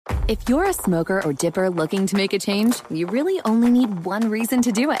If you're a smoker or dipper looking to make a change, you really only need one reason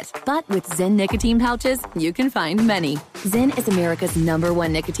to do it. But with Zyn nicotine pouches, you can find many. Zyn is America's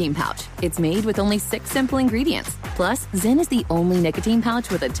 #1 nicotine pouch. It's made with only 6 simple ingredients. Plus, Zyn is the only nicotine pouch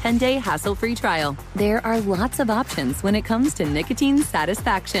with a 10-day hassle-free trial. There are lots of options when it comes to nicotine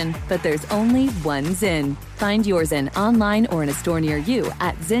satisfaction, but there's only one Zyn. Find your Zyn online or in a store near you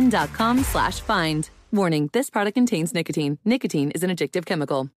at zyn.com/find. Warning, this product contains nicotine. Nicotine is an addictive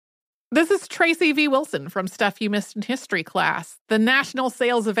chemical. This is Tracy V. Wilson from Stuff You Missed in History class. The national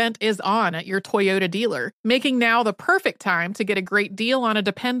sales event is on at your Toyota dealer, making now the perfect time to get a great deal on a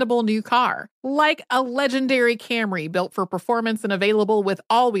dependable new car. Like a legendary Camry built for performance and available with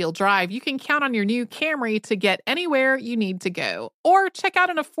all-wheel drive, you can count on your new Camry to get anywhere you need to go. Or check out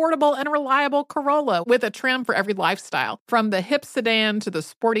an affordable and reliable Corolla with a trim for every lifestyle. From the hip sedan to the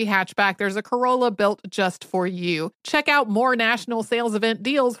sporty hatchback, there's a Corolla built just for you. Check out more national sales event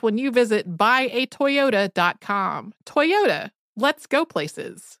deals when you visit buyatoyota.com. Toyota, let's go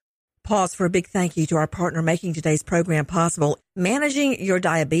places. Pause for a big thank you to our partner making today's program possible. Managing your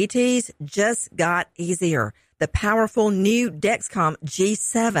diabetes just got easier. The powerful new Dexcom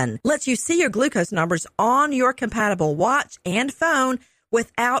G7 lets you see your glucose numbers on your compatible watch and phone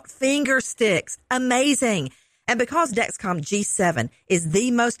without finger sticks. Amazing. And because Dexcom G7 is the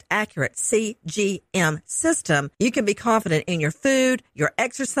most accurate CGM system, you can be confident in your food, your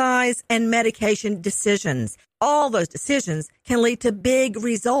exercise, and medication decisions. All those decisions can lead to big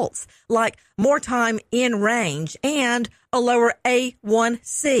results, like more time in range and a lower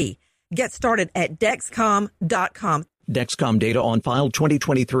A1C. Get started at Dexcom.com. Dexcom data on file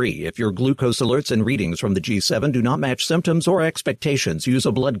 2023. If your glucose alerts and readings from the G7 do not match symptoms or expectations, use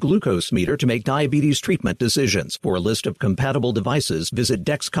a blood glucose meter to make diabetes treatment decisions. For a list of compatible devices, visit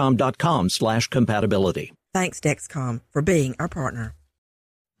Dexcom.com/compatibility. Thanks, Dexcom, for being our partner.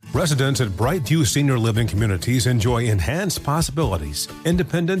 Residents at Brightview Senior Living Communities enjoy enhanced possibilities,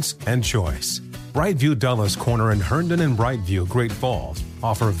 independence, and choice. Brightview Dulles Corner in Herndon and Brightview Great Falls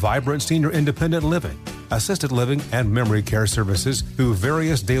offer vibrant senior independent living, assisted living, and memory care services through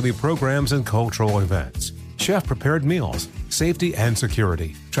various daily programs and cultural events. Chef-prepared meals, safety and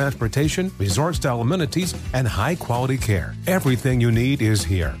security, transportation, resort-style amenities, and high-quality care. Everything you need is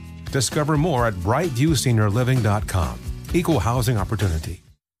here. Discover more at brightviewseniorliving.com. Equal housing opportunity.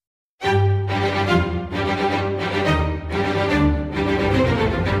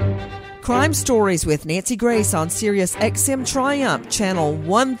 Crime Stories with Nancy Grace on Sirius XM Triumph, Channel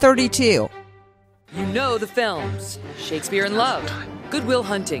 132. You know the films. Shakespeare in Love, Good Will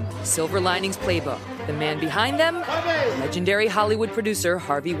Hunting, Silver Linings Playbook. The man behind them? Legendary Hollywood producer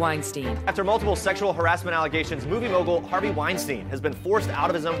Harvey Weinstein. After multiple sexual harassment allegations, movie mogul Harvey Weinstein has been forced out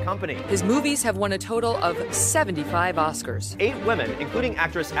of his own company. His movies have won a total of 75 Oscars. 8 women, including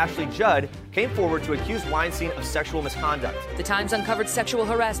actress Ashley Judd, came forward to accuse Weinstein of sexual misconduct. The Times uncovered sexual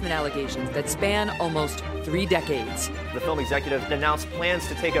harassment allegations that span almost 3 decades. The film executive announced plans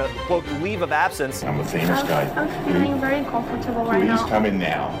to take a, quote, leave of absence. I'm a famous guy. I'm feeling very comfortable right now. Please come in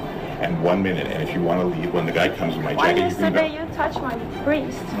now. And 1 minute, and if you want to leave, when the guy comes with my jacket, you can go. Yesterday you touched my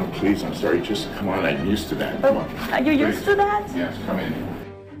wrist. Oh, please, I'm sorry. Just come on. I'm used to that. Come on. Are you used to that? Yes, come in.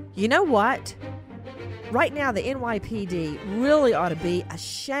 You know what? Right now, the NYPD really ought to be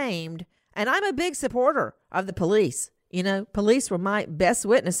ashamed, and I'm a big supporter of the police. You know, police were my best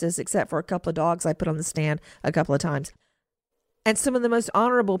witnesses, except for a couple of dogs I put on the stand a couple of times. And some of the most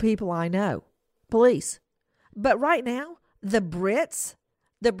honorable people I know. Police. But right now, the Brits...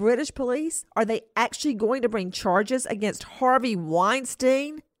 the British police, are they actually going to bring charges against Harvey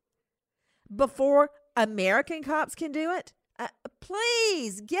Weinstein before American cops can do it?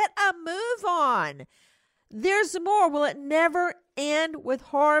 Please, get a move on. There's more. Will it never end with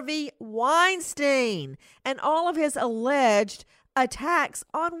Harvey Weinstein and all of his alleged attacks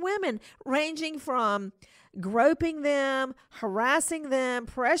on women, ranging from groping them, harassing them,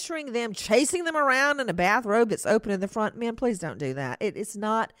 pressuring them, chasing them around in a bathrobe that's open in the front? Man, please don't do that. It's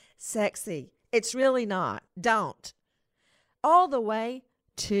not sexy. It's really not. Don't. All the way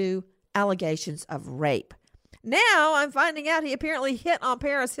to allegations of rape. Now I'm finding out he apparently hit on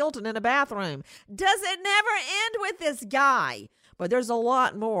Paris Hilton in a bathroom. Does it never end with this guy? But there's a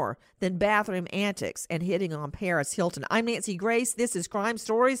lot more than bathroom antics and hitting on Paris Hilton. I'm Nancy Grace. This is Crime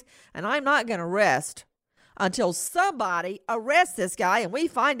Stories, and I'm not going to rest until somebody arrests this guy and we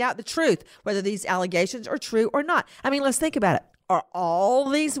find out the truth, whether these allegations are true or not. I mean, let's think about it. Are all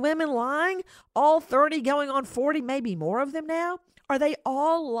these women lying? All 30 going on 40, maybe more of them now? Are they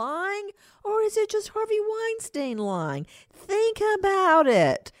all lying? Or is it just Harvey Weinstein lying? Think about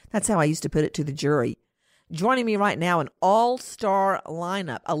it. That's how I used to put it to the jury. Joining me right now, an all-star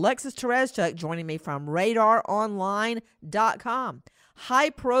lineup. Alexis Tereszcuk joining me from RadarOnline.com.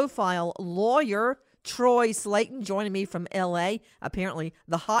 High-profile lawyer Troy Slayton joining me from L.A., apparently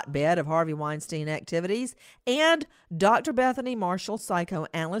the hotbed of Harvey Weinstein activities. And Dr. Bethany Marshall,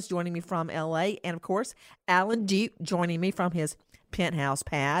 psychoanalyst, joining me from L.A. And, of course, Alan Duke joining me from his penthouse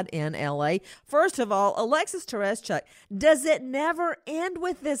pad in L.A. First of all, Alexis Tereszcuk, does it never end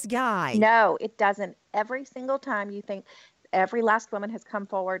with this guy? No, it doesn't. Every single time you think every last woman has come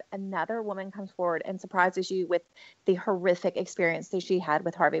forward, another woman comes forward and surprises you with the horrific experience that she had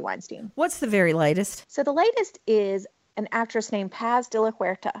with Harvey Weinstein. What's the very latest? So the latest is an actress named Paz de la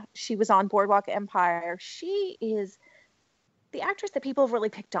Huerta. She was on Boardwalk Empire. She is the actress that people have really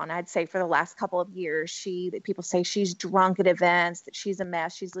picked on, I'd say, for the last couple of years. People say she's drunk at events, that she's a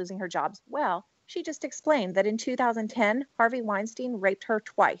mess, she's losing her jobs. Well, she just explained that in 2010, Harvey Weinstein raped her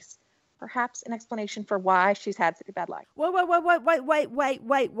twice. Perhaps an explanation for why she's had such a bad life. Wait.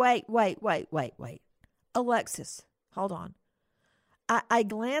 Alexis, hold on. I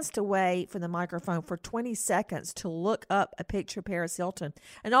glanced away from the microphone for 20 seconds to look up a picture of Paris Hilton.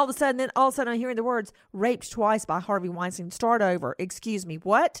 And all of a sudden I'm hearing the words raped twice by Harvey Weinstein. Start over. Excuse me.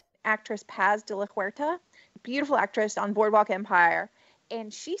 What? Actress Paz de la Huerta, beautiful actress on Boardwalk Empire.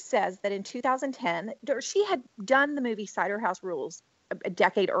 And she says that in 2010, she had done the movie Cider House Rules a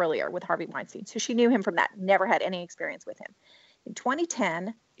decade earlier with Harvey Weinstein. So she knew him from that, never had any experience with him. In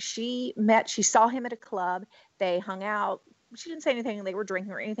 2010, she saw him at a club. They hung out. She didn't say anything. They were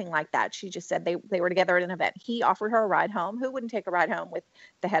drinking or anything like that. She just said they were together at an event. He offered her a ride home. Who wouldn't take a ride home with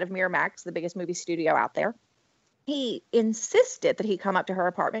the head of Miramax, the biggest movie studio out there? He insisted that he come up to her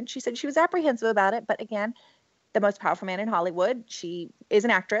apartment. She said she was apprehensive about it. But again, the most powerful man in Hollywood, she is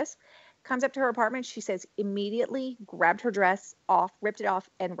an actress, comes up to her apartment. She says immediately grabbed her dress off, ripped it off,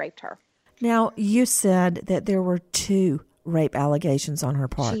 and raped her. Now, you said that there were 2 rape allegations on her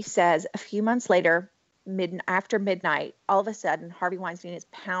part. She says a few months later, after midnight, all of a sudden, Harvey Weinstein is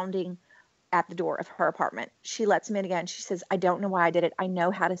pounding at the door of her apartment. She lets him in again. She says, I don't know why I did it. I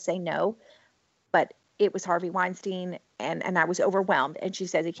know how to say no, but it was Harvey Weinstein, and I was overwhelmed. And she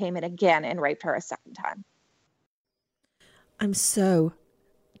says he came in again and raped her a second time. I'm so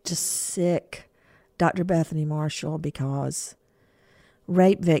just sick, Dr. Bethany Marshall, because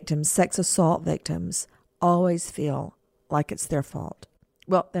rape victims, sex assault victims, always feel like it's their fault.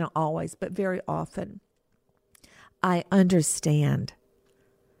 Well, they don't always, but very often. I understand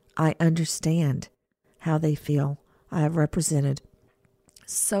how they feel. I have represented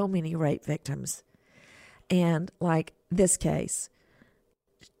so many rape victims. And like this case,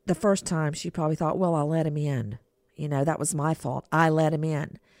 the first time she probably thought, well, I let him in. That was my fault. I let him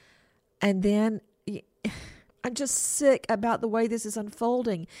in. And then I'm just sick about the way this is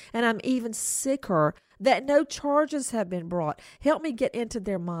unfolding. And I'm even sicker that no charges have been brought. Help me get into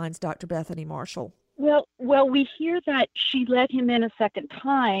their minds, Dr. Bethany Marshall. Well, we hear that she let him in a second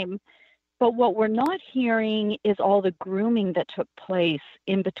time, but what we're not hearing is all the grooming that took place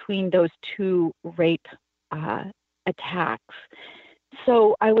in between those 2 rape attacks.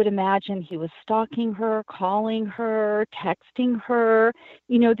 So I would imagine he was stalking her, calling her, texting her.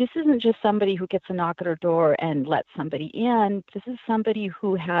 This isn't just somebody who gets a knock at her door and lets somebody in. This is somebody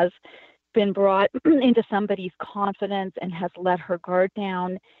who has been brought into somebody's confidence and has let her guard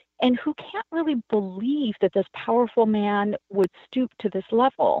down, and who can't really believe that this powerful man would stoop to this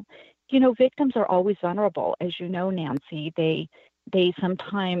level. Victims are always vulnerable, as you know, Nancy. They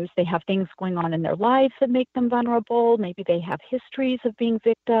sometimes have things going on in their lives that make them vulnerable. Maybe they have histories of being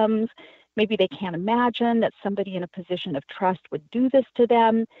victims. Maybe they can't imagine that somebody in a position of trust would do this to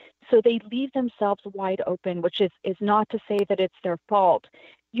them. So they leave themselves wide open, which is not to say that it's their fault.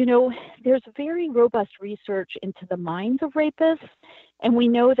 There's very robust research into the minds of rapists, and we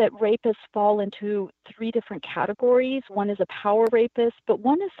know that rapists fall into 3 different categories. One is a power rapist, but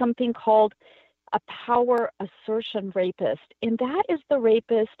one is something called a power assertion rapist, and that is the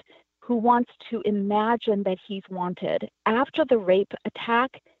rapist who wants to imagine that he's wanted. After the rape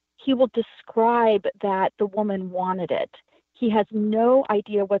attack, he will describe that the woman wanted it. He has no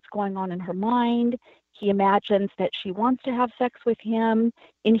idea what's going on in her mind. He imagines that she wants to have sex with him.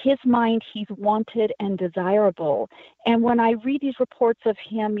 In his mind, he's wanted and desirable. And when I read these reports of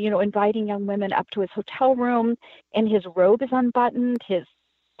him, inviting young women up to his hotel room, and his robe is unbuttoned, his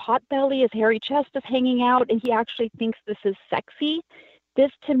pot belly, his hairy chest is hanging out, and he actually thinks this is sexy.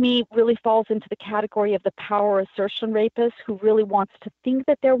 This, to me, really falls into the category of the power assertion rapist who really wants to think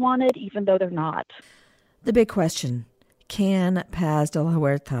that they're wanted, even though they're not. The big question, can Paz de la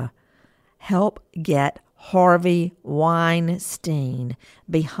Huerta help get Harvey Weinstein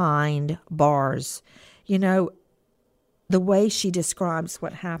behind bars? You know, the way she describes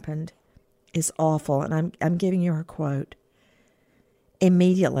what happened is awful, and I'm giving you her quote.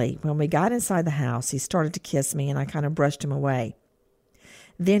 Immediately, when we got inside the house, he started to kiss me, and I kind of brushed him away.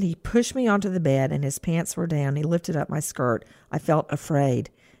 Then he pushed me onto the bed, and his pants were down. He lifted up my skirt. I felt afraid.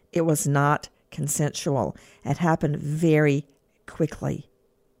 It was not consensual. It happened very quickly.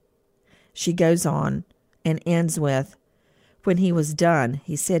 She goes on and ends with, when he was done,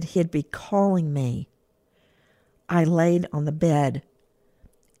 he said he'd be calling me. I laid on the bed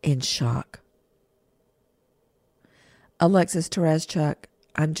in shock. Alexis Tereszcuk,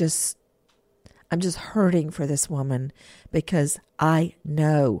 I'm just hurting for this woman because I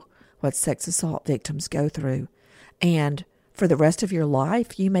know what sex assault victims go through. And for the rest of your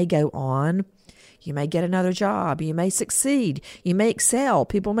life, you may go on. You may get another job. You may succeed. You may excel.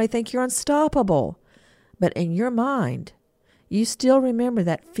 People may think you're unstoppable. But in your mind, you still remember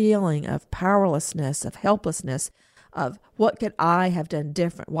that feeling of powerlessness, of helplessness, of what could I have done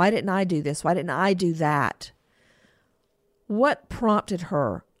different? Why didn't I do this? Why didn't I do that? What prompted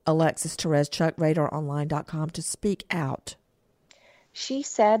her, Alexis Tereszcuk, RadarOnline.com, to speak out? She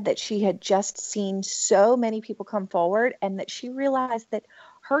said that she had just seen so many people come forward and that she realized that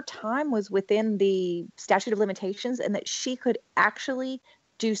her time was within the statute of limitations and that she could actually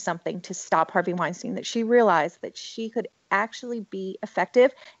do something to stop Harvey Weinstein, that she realized that she could actually be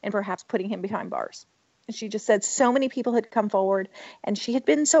effective in perhaps putting him behind bars. And she just said so many people had come forward and she had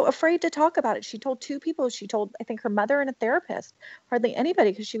been so afraid to talk about it. She told 2 people. She told, I think, her mother and a therapist, hardly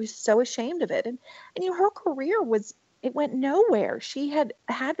anybody, because she was so ashamed of it. And you know, her career it went nowhere. She had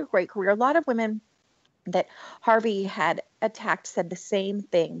a great career. A lot of women that Harvey had attacked said the same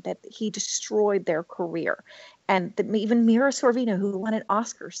thing, that he destroyed their career. And even Mira Sorvino, who won an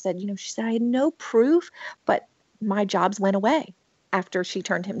Oscar, said, she said, I had no proof, but my jobs went away after she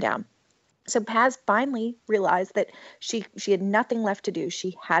turned him down. So Paz finally realized that she had nothing left to do.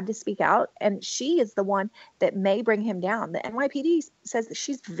 She had to speak out, and she is the one that may bring him down. The NYPD says that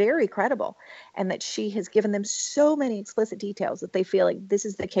she's very credible and that she has given them so many explicit details that they feel like this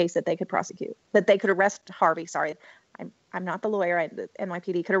is the case that they could prosecute, that they could arrest Harvey. Sorry, I'm not the lawyer. The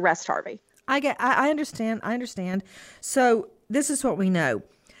NYPD could arrest Harvey. I understand. So this is what we know.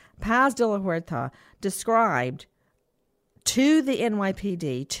 Paz de la Huerta described to the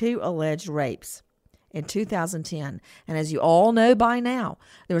NYPD 2 alleged rapes in 2010. And as you all know by now,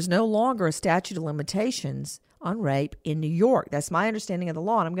 there was no longer a statute of limitations on rape in New York. That's my understanding of the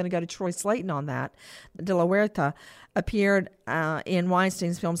law, and I'm going to go to Troy Slayton on that. De la Huerta appeared in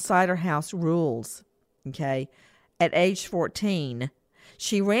Weinstein's film Cider House Rules, okay, at age 14.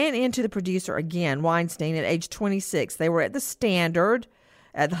 She ran into the producer again, Weinstein, at age 26. They were at the Standard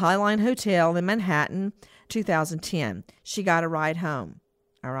at the Highline Hotel in Manhattan, 2010. She got a ride home.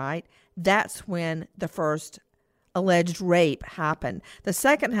 All right. That's when the first alleged rape happened. The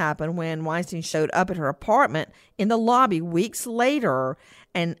second happened when Weinstein showed up at her apartment in the lobby weeks later,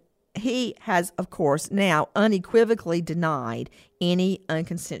 and he has, of course, now unequivocally denied any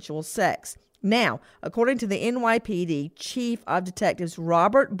unconsensual sex. Now, according to the NYPD Chief of Detectives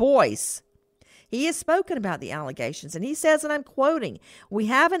Robert Boyce, he has spoken about the allegations, and he says, and I'm quoting, "We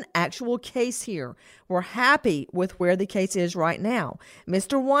have an actual case here. We're happy with where the case is right now.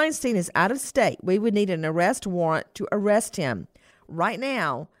 Mr. Weinstein is out of state. We would need an arrest warrant to arrest him. Right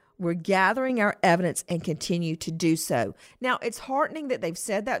now, we're gathering our evidence and continue to do so." Now, it's heartening that they've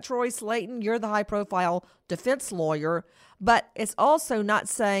said that, Troy Slayton. You're the high-profile defense lawyer, but it's also not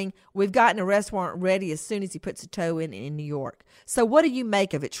saying we've got an arrest warrant ready as soon as he puts a toe in New York. So what do you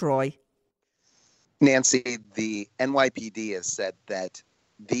make of it, Troy? Nancy, the NYPD has said that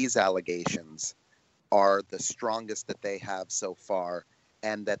these allegations are the strongest that they have so far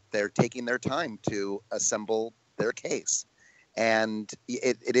and that they're taking their time to assemble their case. And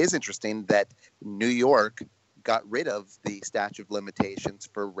it is interesting that New York got rid of the statute of limitations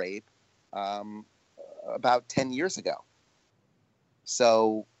for rape about 10 years ago.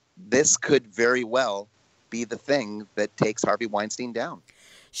 So this could very well be the thing that takes Harvey Weinstein down.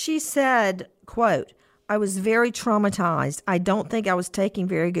 She said, quote, "I was very traumatized. I don't think I was taking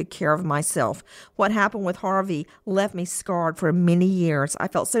very good care of myself. What happened with Harvey left me scarred for many years. I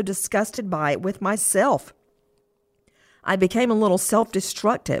felt so disgusted by it with myself. I became a little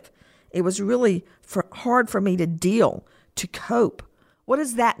self-destructive. It was really hard for me to deal, to cope." What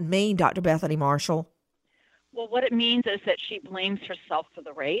does that mean, Dr. Bethany Marshall? Well, what it means is that she blames herself for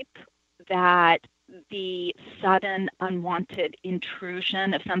the rape, that the sudden unwanted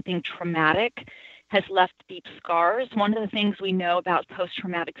intrusion of something traumatic has left deep scars. One of the things we know about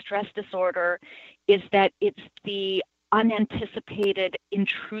post-traumatic stress disorder is that it's the unanticipated,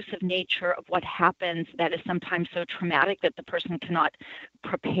 intrusive nature of what happens that is sometimes so traumatic that the person cannot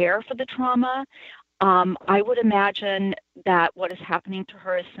prepare for the trauma. I would imagine that what is happening to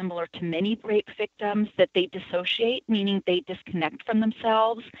her is similar to many rape victims, that they dissociate, meaning they disconnect from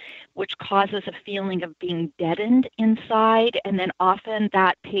themselves, which causes a feeling of being deadened inside. And then often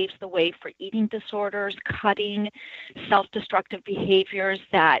that paves the way for eating disorders, cutting, self-destructive behaviors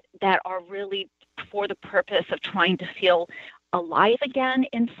that are really for the purpose of trying to feel alive again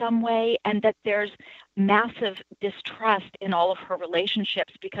in some way, and that there's massive distrust in all of her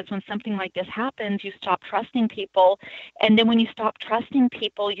relationships, because when something like this happens, you stop trusting people, and then when you stop trusting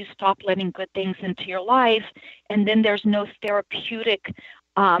people, you stop letting good things into your life, and then there's no therapeutic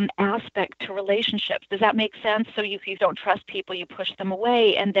aspect to relationships. Does that make sense? So if you don't trust people, you push them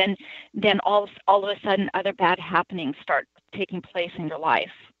away, and then all of a sudden other bad happenings start taking place in your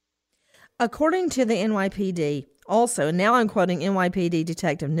life. According to the NYPD, also, and now I'm quoting NYPD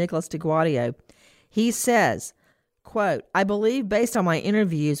Detective Nicholas DeGuadio, he says, quote, "I believe based on my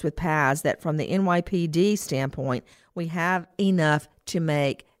interviews with Paz that from the NYPD standpoint, we have enough to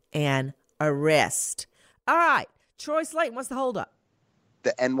make an arrest." All right, Troy Slaten, what's the holdup?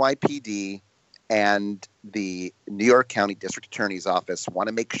 The NYPD and the New York County District Attorney's Office want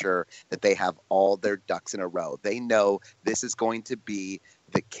to make sure that they have all their ducks in a row. They know this is going to be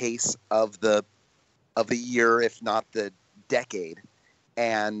the case of the year, if not the decade,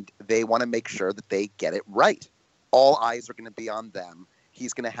 and they want to make sure that they get it right. All eyes are going to be on them.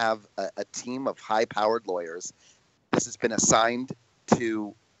 He's going to have a team of high-powered lawyers. This has been assigned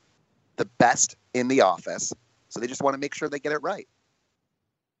to the best in the office, so they just want to make sure they get it right.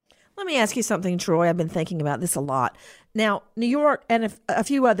 Let me ask you something, Troy. I've been thinking about this a lot. Now, New York and a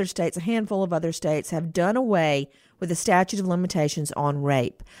few other states, a handful of other states, have done away with the statute of limitations on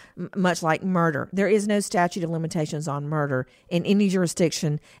rape, much like murder. There is no statute of limitations on murder in any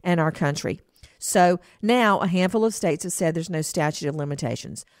jurisdiction in our country. So now a handful of states have said there's no statute of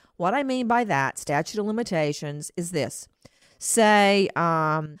limitations. What I mean by that, statute of limitations, is this. Say,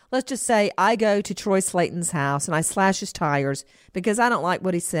 let's just say I go to Troy Slaten's house and I slash his tires because I don't like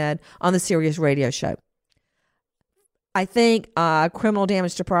what he said on the Sirius radio show. I think criminal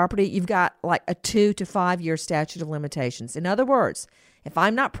damage to property, you've got like a 2 to 5 year statute of limitations. In other words, if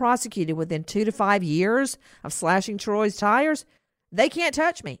I'm not prosecuted within 2 to 5 years of slashing Troy's tires, they can't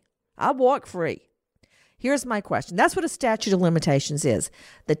touch me. I'll walk free. Here's my question. That's what a statute of limitations is.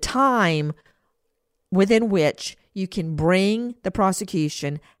 The time within which you can bring the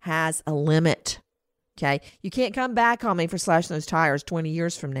prosecution has a limit. Okay? You can't come back on me for slashing those tires 20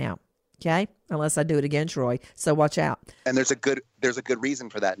 years from now. Okay? Unless I do it again, Troy. So watch out. And there's a good reason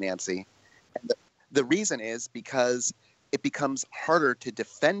for that, Nancy. And the reason is because it becomes harder to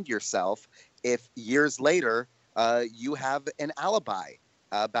defend yourself if years later you have an alibi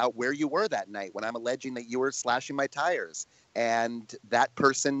about where you were that night when I'm alleging that you were slashing my tires, and that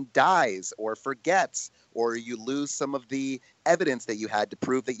person dies or forgets, or you lose some of the evidence that you had to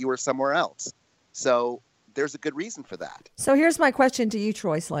prove that you were somewhere else. So there's a good reason for that. So here's my question to you,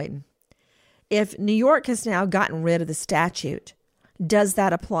 Troy Slaten. If New York has now gotten rid of the statute, does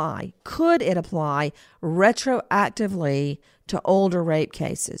that apply? Could it apply retroactively to older rape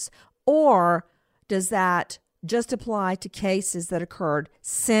cases? Or does that just apply to cases that occurred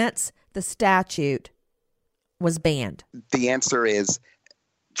since the statute was banned? The answer is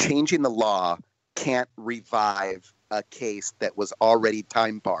changing the law can't revive a case that was already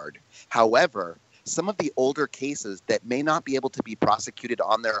time barred. However, some of the older cases that may not be able to be prosecuted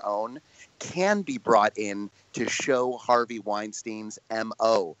on their own can be brought in to show Harvey Weinstein's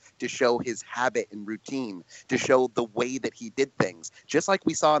MO, to show his habit and routine, to show the way that he did things. Just like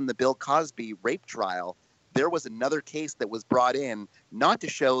we saw in the Bill Cosby rape trial, there was another case that was brought in not to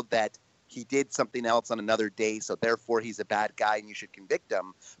show that he did something else on another day, so therefore he's a bad guy and you should convict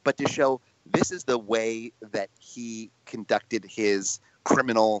him, but to show this is the way that he conducted his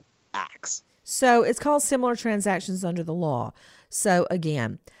criminal acts. So it's called similar transactions under the law. So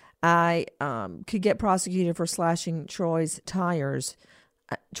again, I could get prosecuted for slashing Troy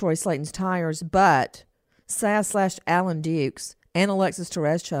Slaten's tires, but say I slashed Alan Dukes and Alexis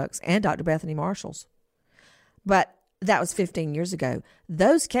Tereszcuk's and Dr. Bethany Marshall's. But that was 15 years ago.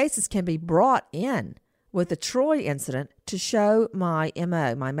 Those cases can be brought in with the Troy incident to show my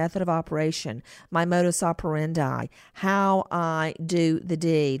MO, my method of operation, my modus operandi, how I do the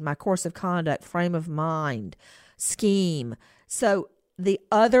deed, my course of conduct, frame of mind, scheme. So the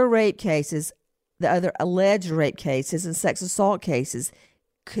other rape cases, the other alleged rape cases and sex assault cases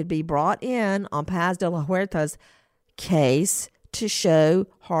could be brought in on Paz de la Huerta's case to show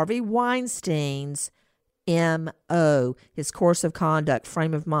Harvey Weinstein's MO, his course of conduct,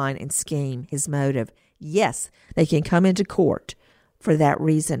 frame of mind, and scheme, his motive. Yes, they can come into court for that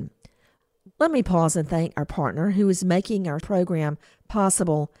reason. Let me pause and thank our partner who is making our program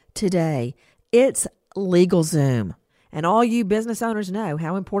possible today. It's LegalZoom. And all you business owners know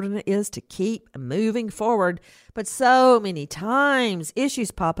how important it is to keep moving forward. But so many times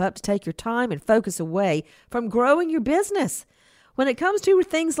issues pop up to take your time and focus away from growing your business. When it comes to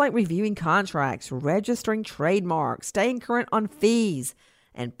things like reviewing contracts, registering trademarks, staying current on fees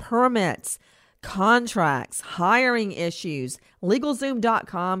and permits, contracts, hiring issues,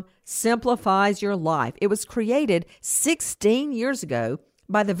 LegalZoom.com simplifies your life. It was created 16 years ago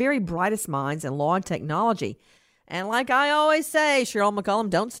by the very brightest minds in law and technology. And like I always say, Cheryl McCollum,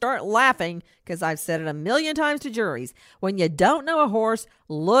 don't start laughing, because I've said it a million times to juries. When you don't know a horse,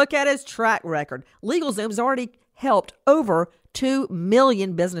 look at his track record. LegalZoom's already helped over 2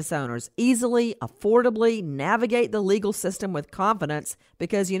 million business owners easily, affordably navigate the legal system with confidence,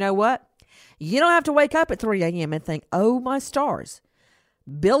 because you know what? You don't have to wake up at 3 a.m. and think, oh, my stars,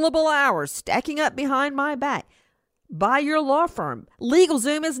 billable hours stacking up behind my back. By your law firm.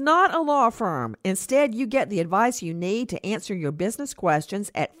 LegalZoom is not a law firm. Instead, you get the advice you need to answer your business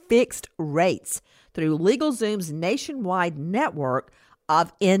questions at fixed rates through LegalZoom's nationwide network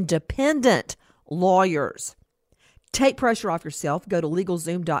of independent lawyers. Take pressure off yourself. Go to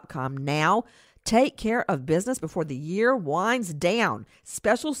LegalZoom.com now. Take care of business before the year winds down.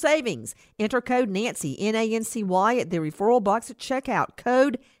 Special savings. Enter code Nancy, Nancy, at the referral box at checkout.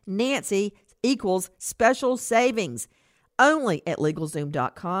 Code Nancy equals special savings. Only at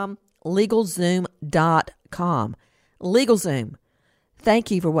LegalZoom.com. LegalZoom.com. LegalZoom.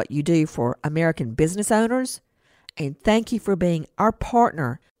 Thank you for what you do for American business owners, and thank you for being our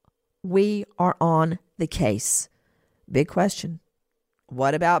partner. We are on the case. Big question.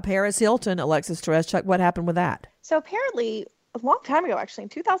 What about Paris Hilton, Alexis Tereszcuk? What happened with that? So apparently, a long time ago, actually, in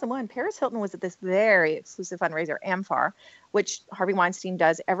 2001, Paris Hilton was at this very exclusive fundraiser, AmFAR, which Harvey Weinstein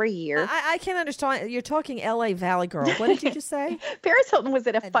does every year. I can't understand. You're talking LA Valley girl. What did you just say? Paris Hilton was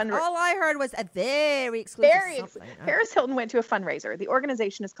at a fundraiser. All I heard was a very exclusive Paris Hilton went to a fundraiser. The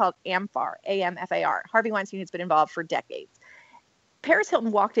organization is called AmFAR, AMFAR. Harvey Weinstein has been involved for decades. Paris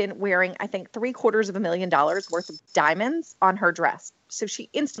Hilton walked in wearing, I think, $750,000 worth of diamonds on her dress. So she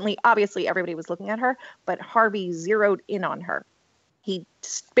instantly, obviously, everybody was looking at her, but Harvey zeroed in on her. He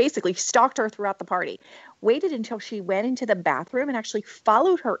basically stalked her throughout the party, waited until she went into the bathroom and actually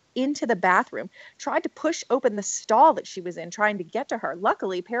followed her into the bathroom, tried to push open the stall that she was in, trying to get to her.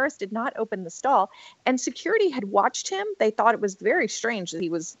 Luckily, Paris did not open the stall, and security had watched him. They thought it was very strange that he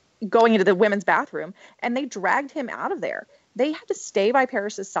was going into the women's bathroom, and they dragged him out of there. They had to stay by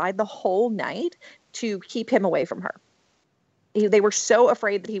Paris's side the whole night to keep him away from her. They were so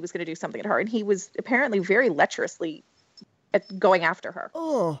afraid that he was going to do something to her, and he was apparently very lecherously going after her.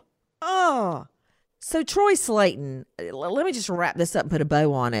 So Troy Slayton, let me just wrap this up and put a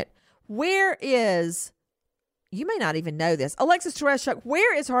bow on it. Where is, you may not even know this, Alexis Tereszcuk,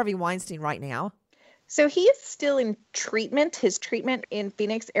 where is Harvey Weinstein right now? So he is still in treatment, his treatment in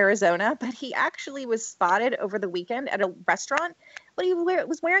Phoenix, Arizona, but he actually was spotted over the weekend at a restaurant, but he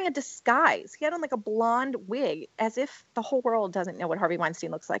was wearing a disguise. He had on like a blonde wig, as if the whole world doesn't know what Harvey Weinstein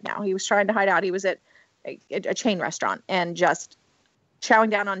looks like now. He was trying to hide out. He was at a chain restaurant and just chowing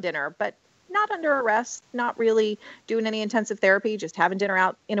down on dinner, but not under arrest, not really doing any intensive therapy, just having dinner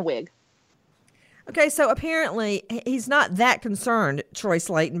out in a wig. Okay, so apparently he's not that concerned, Troy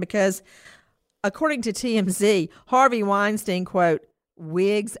Slayton, because according to TMZ, Harvey Weinstein, quote,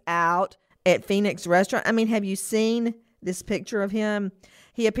 wigs out at Phoenix restaurant. I mean, have you seen this picture of him?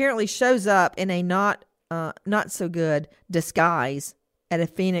 He apparently shows up in a not so good disguise at a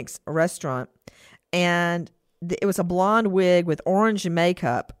Phoenix restaurant. And it was a blonde wig with orange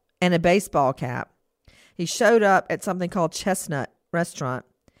makeup and a baseball cap. He showed up at something called Chestnut Restaurant.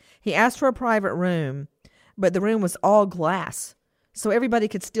 He asked for a private room, but the room was all glass, so everybody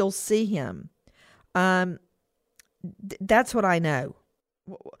could still see him. That's what I know.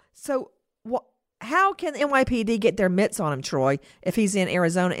 So how can NYPD get their mitts on him, Troy, if he's in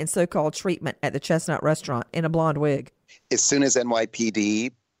Arizona in so-called treatment at the Chestnut Restaurant in a blonde wig? As soon as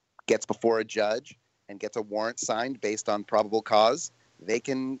NYPD gets before a judge and gets a warrant signed based on probable cause, they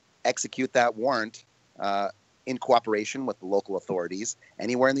can execute that warrant in cooperation with the local authorities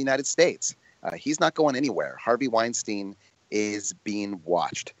anywhere in the United States. He's not going anywhere. Harvey Weinstein is being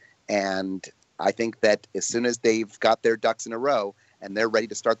watched. And I think that as soon as they've got their ducks in a row and they're ready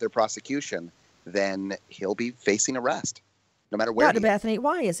to start their prosecution, then he'll be facing arrest, no matter where. Dr. Bethany,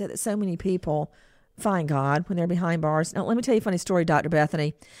 why is it that so many people find God when they're behind bars? Now, let me tell you a funny story, Dr.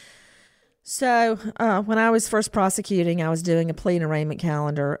 Bethany. So when I was first prosecuting, I was doing a plea and arraignment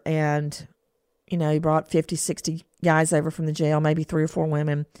calendar, and, he brought 50, 60 guys over from the jail, maybe 3 or 4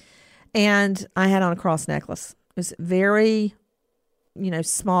 women, and I had on a cross necklace. It was very,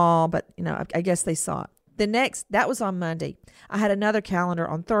 small, but, I guess they saw it. That was on Monday. I had another calendar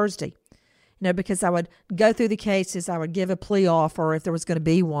on Thursday, because I would go through the cases. I would give a plea offer if there was going to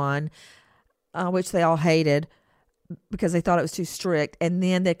be one, which they all hated because they thought it was too strict. And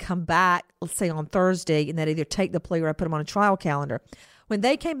then they'd come back, let's say on Thursday, and they'd either take the plea or I put them on a trial calendar. When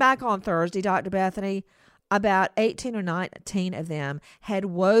they came back on Thursday, Dr. Bethany, about 18 or 19 of them had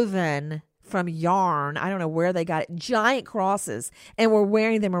woven from yarn, I don't know where they got it, giant crosses, and were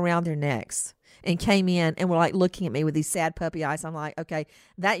wearing them around their necks, and came in and were like looking at me with these sad puppy eyes. I'm like, okay,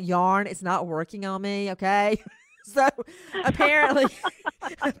 that yarn is not working on me, okay? So apparently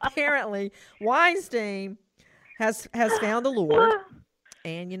Weinstein has found the Lord.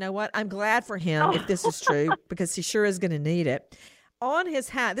 And you know what? I'm glad for him if this is true, because he sure is going to need it. On his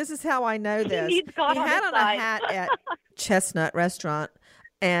hat, this is how I know this. He had on a hat at Chestnut Restaurant,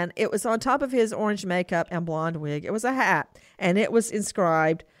 and it was on top of his orange makeup and blonde wig. It was a hat, and it was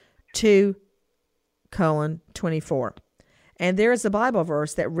inscribed 2:24. And there is a Bible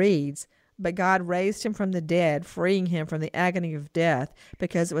verse that reads, "But God raised him from the dead, freeing him from the agony of death,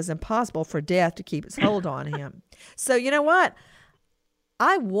 because it was impossible for death to keep its hold on him." So you know what?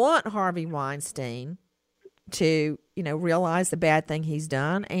 I want Harvey Weinstein to, realize the bad thing he's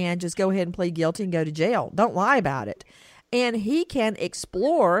done and just go ahead and plead guilty and go to jail. Don't lie about it. And he can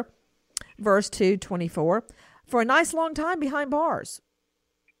explore verse 2:24 for a nice long time behind bars.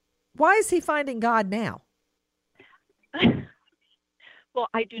 Why is he finding God now? Well,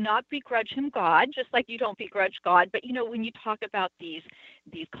 I do not begrudge him God, just like you don't begrudge God. But, when you talk about these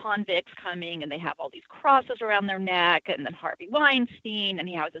convicts coming and they have all these crosses around their neck, and then Harvey Weinstein, and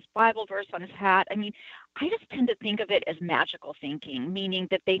he has this Bible verse on his hat. I mean, I just tend to think of it as magical thinking, meaning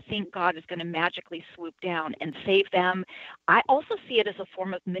that they think God is going to magically swoop down and save them. I also see it as a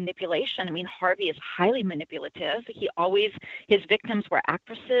form of manipulation. I mean, Harvey is highly manipulative. His victims were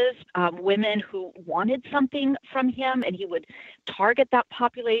actresses, women who wanted something from him, and he would target that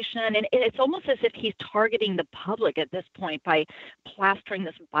population. And it's almost as if he's targeting the public at this point by plastering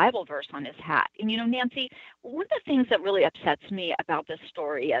this Bible verse on his hat. And, Nancy, one of the things that really upsets me about this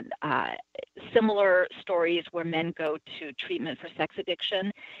story, and similar stories where men go to treatment for sex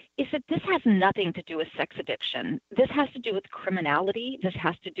addiction, is that this has nothing to do with sex addiction. This has to do with criminality. This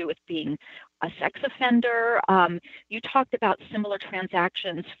has to do with being a sex offender. You talked about similar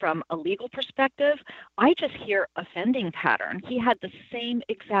transactions from a legal perspective. I just hear offending pattern. He had the same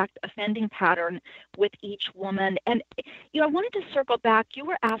exact offending pattern with each woman. And, I wanted to circle back. You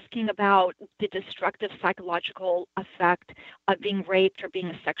were asking about the destructive psychological effect of being raped or being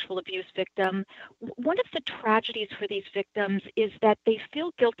a sexual abuse victim. One of the tragedies for these victims is that they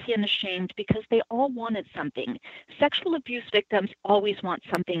feel guilty and ashamed because they all wanted something. Sexual abuse victims always want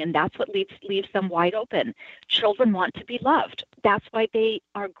something, and that's what leaves them wide open. Children want to be loved. That's why they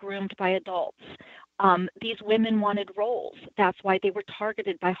are groomed by adults. These women wanted roles. That's why they were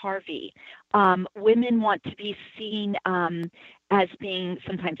targeted by Harvey. Women want to be seen as being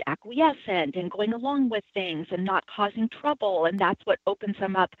sometimes acquiescent and going along with things and not causing trouble, and that's what opens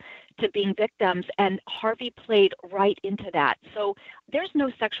them up to being victims. And Harvey played right into that. So there's no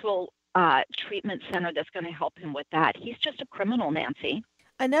sexual treatment center that's going to help him with that. He's just a criminal, Nancy.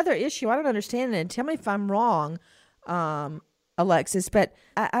 Another issue, I don't understand it, and tell me if I'm wrong, Alexis, but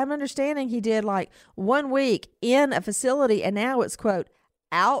I'm understanding he did like 1 week in a facility, and now it's, quote,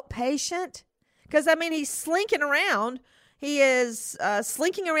 outpatient? Because, he's slinking around. He is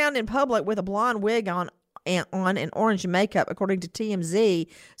slinking around in public with a blonde wig on and orange makeup, according to TMZ.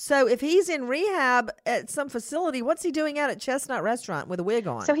 So if he's in rehab at some facility, what's he doing out at Chestnut Restaurant with a wig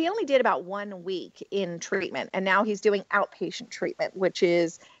on? So he only did about 1 week in treatment, and now he's doing outpatient treatment, which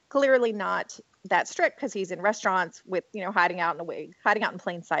is clearly not that strict because he's in restaurants with, hiding out in a wig, hiding out in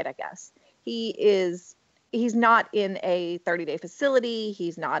plain sight, I guess. He's not in a 30-day facility.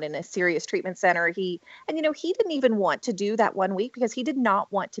 He's not in a serious treatment center. He didn't even want to do that 1 week because he did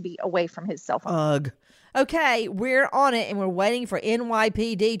not want to be away from his cell phone. Ugh. Okay, we're on it and we're waiting for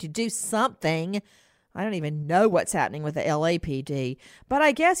NYPD to do something. I don't even know what's happening with the LAPD. But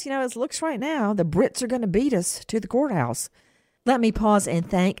I guess, as it looks right now, the Brits are going to beat us to the courthouse. Let me pause and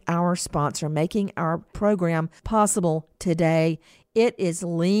thank our sponsor making our program possible today. It is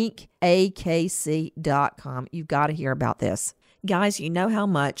linkakc.com. You've got to hear about this. Guys, you know how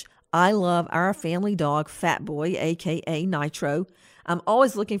much I love our family dog, Fat Boy, a.k.a. Nitro. I'm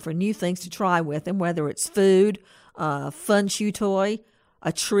always looking for new things to try with him, whether it's food, a fun chew toy,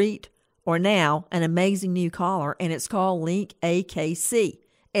 a treat, or now an amazing new collar, and it's called Link AKC.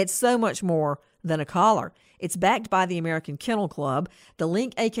 It's so much more than a collar. It's backed by the American Kennel Club. The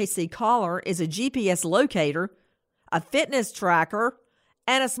Link AKC collar is a GPS locator, a fitness tracker,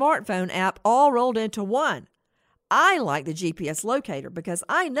 and a smartphone app all rolled into one. I like the GPS locator because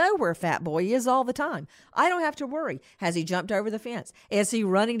I know where Fat Boy is all the time. I don't have to worry. Has he jumped over the fence? Is he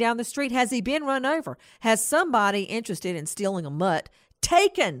running down the street? Has he been run over? Has somebody interested in stealing a mutt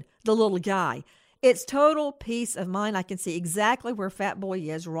taken the little guy? It's total peace of mind. I can see exactly where Fat Boy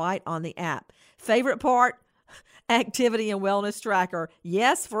is right on the app. Favorite part? Activity and wellness tracker.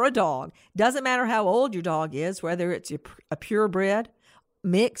 Yes, for a dog. Doesn't matter how old your dog is, whether it's a purebred,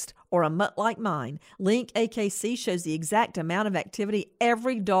 mixed, or a mutt like mine. Link AKC shows the exact amount of activity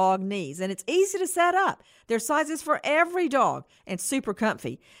every dog needs, and it's easy to set up. There's sizes for every dog and super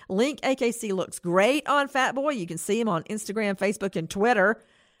comfy. Link AKC looks great on Fat Boy. You can see him on Instagram, Facebook, and Twitter.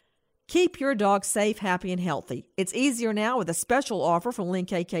 Keep your dog safe, happy, and healthy. It's easier now with a special offer from Link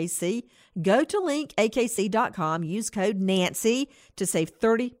AKC. Go to linkakc.com, use code Nancy to save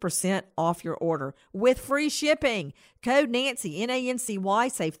 30% off your order with free shipping. Code Nancy, Nancy,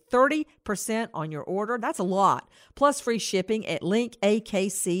 save 30% on your order. That's a lot. Plus free shipping at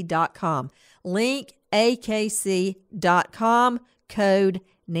linkakc.com. Linkakc.com, code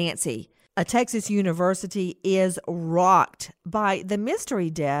Nancy. A Texas university is rocked by the mystery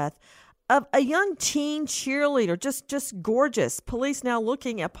death of a young teen cheerleader, just gorgeous. Police now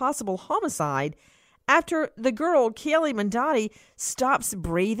looking at possible homicide after the girl, Kelly Mondotti, stops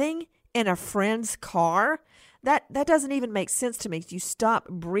breathing in a friend's car. That doesn't even make sense to me. You stop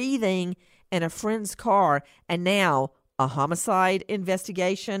breathing in a friend's car, and now a homicide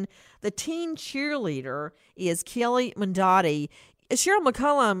investigation. The teen cheerleader is Kelly Mondotti. Cheryl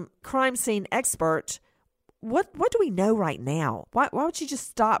McCollum, crime scene expert. What do we know right now? Why would she just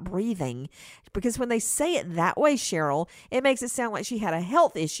stop breathing? Because when they say it that way, Cheryl, it makes it sound like she had a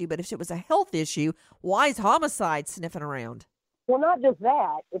health issue. But if it was a health issue, why is homicide sniffing around? Well, not just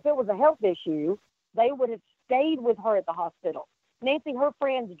that. If it was a health issue, they would have stayed with her at the hospital. Nancy, her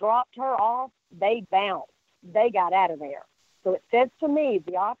friends dropped her off. They bounced. They got out of there. So it says to me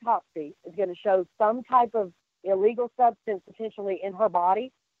the autopsy is going to show some type of illegal substance potentially in her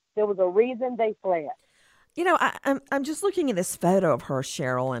body. There was a reason they fled. You know, I'm just looking at this photo of her,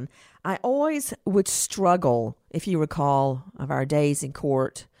 Cheryl, and I always would struggle, if you recall, of our days in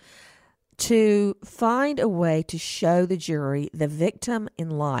court, to find a way to show the jury the victim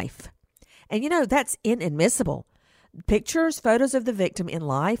in life. And, you know, that's inadmissible. Pictures, photos of the victim in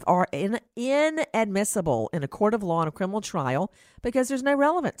life are inadmissible in a court of law in a criminal trial because there's no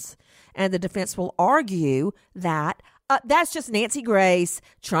relevance. And the defense will argue that that's just Nancy Grace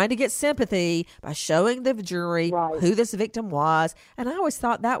trying to get sympathy by showing the jury who this victim was. And I always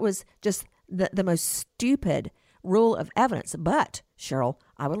thought that was just the most stupid rule of evidence. But, Cheryl,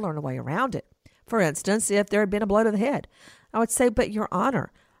 I would learn a way around it. For instance, if there had been a blow to the head, I would say, but Your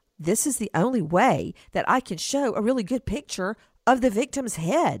Honor, this is the only way that I can show a really good picture of the victim's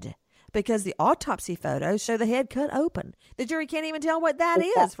head, because the autopsy photos show the head cut open. The jury can't even tell what that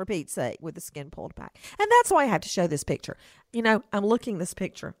is, for Pete's sake, with the skin pulled back. And that's why I have to show this picture. You know, I'm looking at this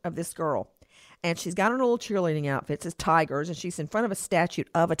picture of this girl, and she's got her little cheerleading outfits. It's tigers, and she's in front of a statue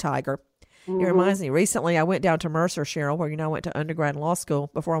of a tiger. Mm-hmm. It reminds me, recently I went down to Mercer, Cheryl, where, you know, I went to undergrad and law school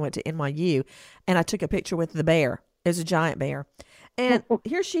before I went to NYU, and I took a picture with the bear. It was a giant bear. And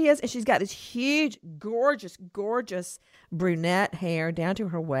here she is, and she's got this huge, gorgeous, gorgeous brunette hair down to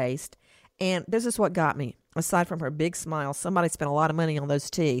her waist. And this is what got me, aside from her big smile. Somebody spent a lot of money on those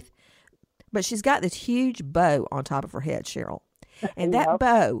teeth. But she's got this huge bow on top of her head, Cheryl. And that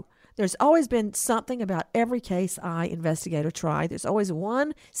bow, there's always been something about every case I investigate or try. There's always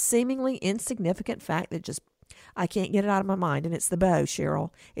one seemingly insignificant fact that just, I can't get it out of my mind. And it's the bow,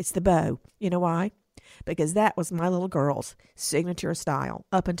 Cheryl. It's the bow. You know why? Because that was my little girl's signature style.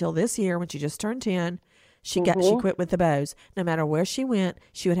 Up until this year, when she just turned 10, she quit with the bows. No matter where she went,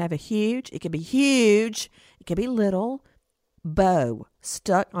 she would have a huge, it could be huge, it could be little, bow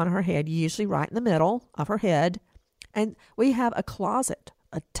stuck on her head, usually right in the middle of her head. And we have a closet,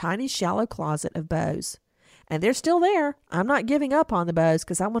 a tiny, shallow closet of bows. And they're still there. I'm not giving up on the bows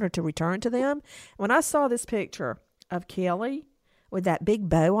because I want her to return to them. When I saw this picture of Kelly with that big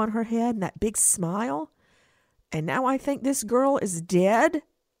bow on her head and that big smile, and now I think this girl is dead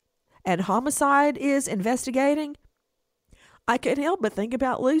and homicide is investigating, I couldn't help but think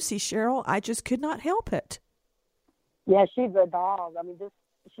about Lucy, Cheryl. I just could not help it. Yeah, she's a dog. I mean,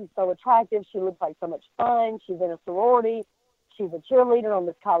 she's so attractive. She looks like so much fun. She's in a sorority. She's a cheerleader on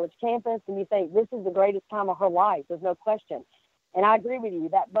this college campus. And you think this is the greatest time of her life. There's no question. And I agree with you.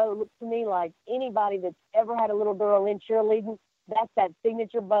 That bow looks to me like anybody that's ever had a little girl in cheerleading, that's that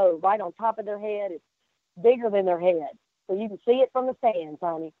signature bow right on top of their head. It's bigger than their head. So you can see it from the stands,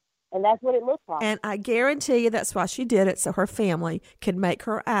 honey. And that's what it looks like. And I guarantee you that's why she did it, so her family could make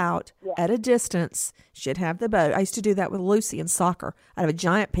her out at a distance. She'd have the bow. I used to do that with Lucy in soccer. I'd have a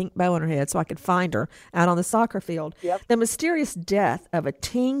giant pink bow on her head so I could find her out on the soccer field. Yep. The mysterious death of a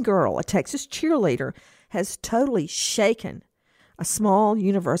teen girl, a Texas cheerleader, has totally shaken a small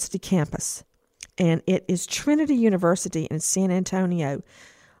university campus. And it is Trinity University in San Antonio.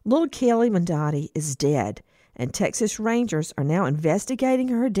 Little Kelly Mondotti is dead, and Texas Rangers are now investigating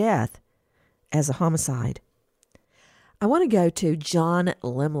her death as a homicide. I want to go to John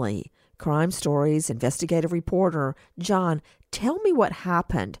Lemley, Crime Stories investigative reporter. John, tell me what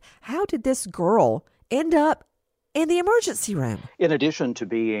happened. How did this girl end up in the emergency room? In addition to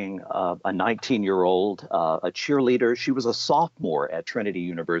being a 19-year-old, a cheerleader, she was a sophomore at Trinity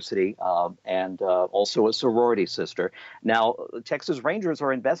University and also a sorority sister. Now, Texas Rangers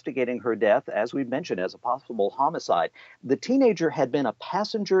are investigating her death, as we've mentioned, as a possible homicide. The teenager had been a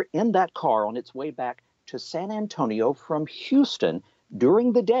passenger in that car on its way back to San Antonio from Houston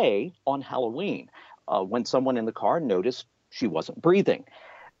during the day on Halloween, when someone in the car noticed she wasn't breathing.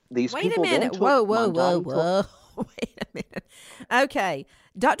 These Wait people a minute. Whoa. Wait a minute. Okay.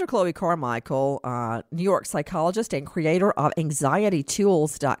 Dr. Chloe Carmichael, New York psychologist and creator of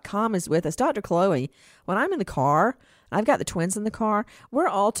AnxietyTools.com is with us. Dr. Chloe, when I'm in the car, I've got the twins in the car, we're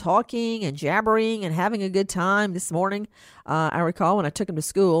all talking and jabbering and having a good time this morning. I recall when I took them to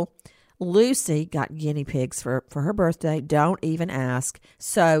school, Lucy got guinea pigs for her birthday. Don't even ask.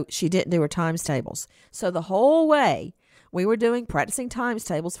 So she didn't do her times tables. So the whole way we were practicing times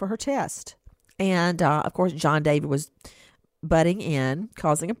tables for her test. And, of course, John David was butting in,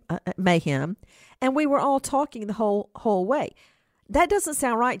 causing a mayhem. And we were all talking the whole way. That doesn't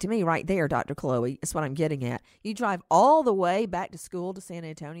sound right to me right there, Dr. Chloe. That's what I'm getting at. You drive all the way back to school to San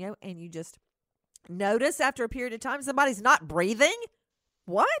Antonio, and you just notice after a period of time somebody's not breathing?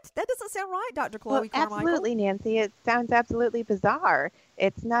 What? That doesn't sound right, Dr. Chloe Carmichael. Absolutely, Nancy. It sounds absolutely bizarre.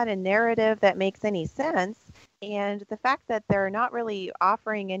 It's not a narrative that makes any sense. And the fact that they're not really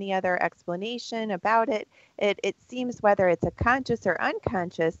offering any other explanation about it, it seems whether it's a conscious or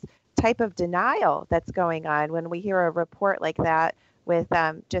unconscious type of denial that's going on when we hear a report like that with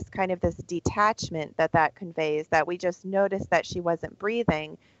just kind of this detachment that conveys, that we just noticed that she wasn't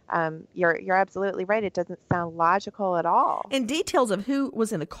breathing. You're absolutely right. It doesn't sound logical at all. And details of who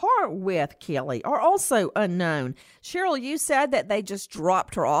was in the car with Kelly are also unknown. Cheryl, you said that they just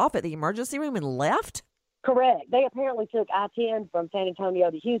dropped her off at the emergency room and left? Correct. They apparently took I-10 from San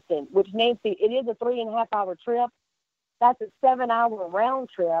Antonio to Houston, which, Nancy, it is a 3.5-hour trip. That's a 7-hour round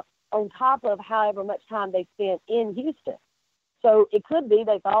trip on top of however much time they spent in Houston. So it could be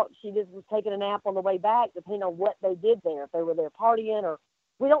they thought she just was taking a nap on the way back, depending on what they did there, if they were there partying, or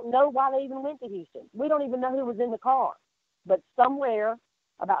we don't know why they even went to Houston. We don't even know who was in the car. But somewhere,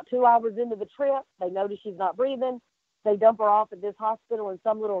 about 2 hours into the trip, they notice she's not breathing. They dump her off at this hospital in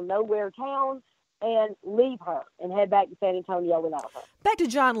some little nowhere town and leave her and head back to San Antonio without her. Back to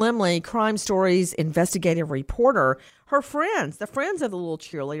John Lemley, Crime Stories investigative reporter. Her friends, the friends of the little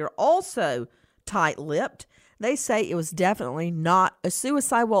cheerleader, also tight-lipped. They say it was definitely not a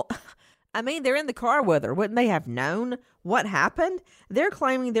suicide. Well, I mean, they're in the car with her. Wouldn't they have known what happened? They're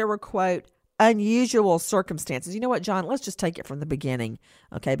claiming there were, quote, unusual circumstances. You know what, John? Let's just take it from the beginning,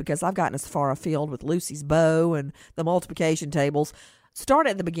 okay? Because I've gotten as far afield with Lucy's bow and the multiplication tables. Start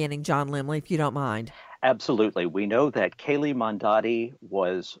at the beginning, John Lemley, if you don't mind. Absolutely. We know that Kaylee Mondotti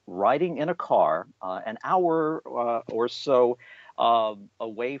was riding in a car an hour or so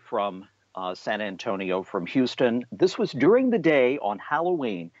away from San Antonio from Houston. This was during the day on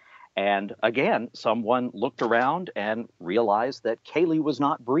Halloween. And again, someone looked around and realized that Kaylee was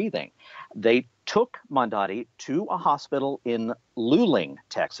not breathing. They took Mondotti to a hospital in Luling,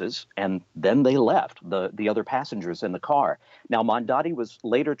 Texas, and then they left, the other passengers in the car. Now, Mondotti was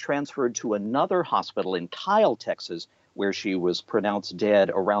later transferred to another hospital in Kyle, Texas, where she was pronounced dead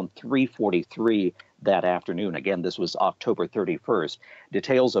around 3:43 that afternoon. Again, this was October 31st.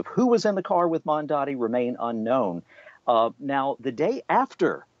 Details of who was in the car with Mondotti remain unknown. Now, the day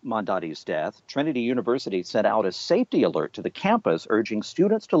after Mondotti's death, Trinity University sent out a safety alert to the campus urging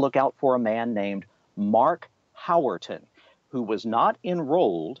students to look out for a man named Mark Howerton, who was not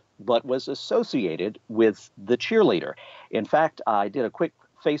enrolled but was associated with the cheerleader. In fact, I did a quick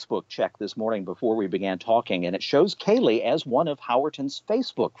Facebook check this morning before we began talking, and it shows Kaylee as one of Howerton's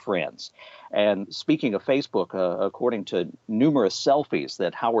Facebook friends. And speaking of Facebook, according to numerous selfies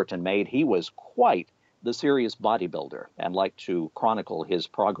that Howerton made, he was quite the serious bodybuilder and liked to chronicle his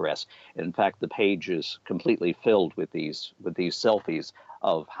progress. In fact, the page is completely filled with these selfies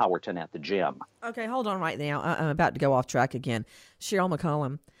of Howerton at the gym. Okay, hold on right now. I'm about to go off track again. Cheryl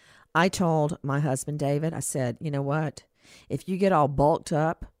McCollum, I told my husband, David, I said, you know what? If you get all bulked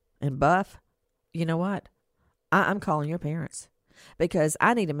up and buff, you know what? I'm calling your parents because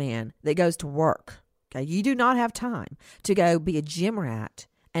I need a man that goes to work. Okay, you do not have time to go be a gym rat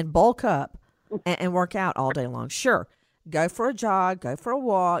and bulk up and work out all day long. Sure, go for a jog, go for a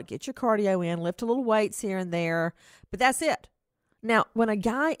walk, get your cardio in, lift a little weights here and there, but that's it. Now, when a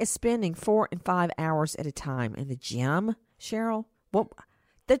guy is spending 4 and 5 hours at a time in the gym, Cheryl, well,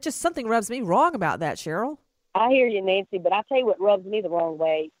 that just something rubs me wrong about that, Cheryl. I hear you, Nancy, but I tell you what rubs me the wrong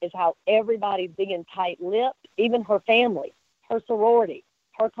way is how everybody's being tight-lipped, even her family, her sorority,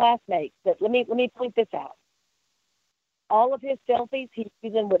 her classmates. Let me point this out. All of his selfies, he's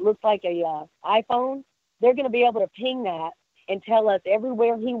using what looks like a iPhone. They're going to be able to ping that and tell us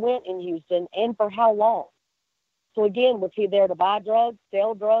everywhere he went in Houston and for how long. So again, was he there to buy drugs,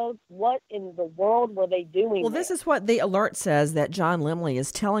 sell drugs? What in the world were they doing? Well, this is what the alert says that John Limley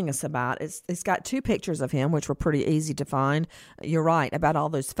is telling us about. It's got 2 pictures of him, which were pretty easy to find. You're right about all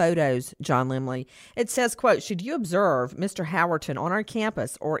those photos, John Limley. It says, quote, should you observe Mr. Howerton on our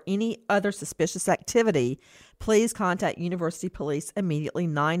campus or any other suspicious activity, please contact University Police immediately,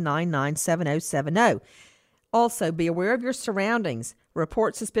 999-7070. Also, be aware of your surroundings.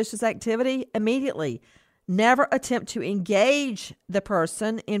 Report suspicious activity immediately. Never attempt to engage the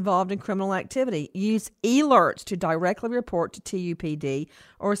person involved in criminal activity. Use alerts to directly report to TUPD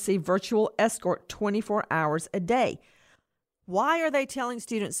or receive virtual escort 24 hours a day. Why are they telling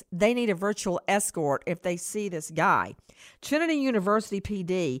students they need a virtual escort if they see this guy? Trinity University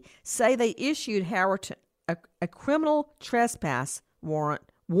PD say they issued Howerton a criminal trespass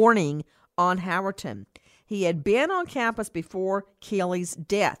warning on Howerton. He had been on campus before Keeley's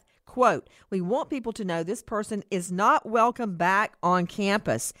death. Quote, we want people to know this person is not welcome back on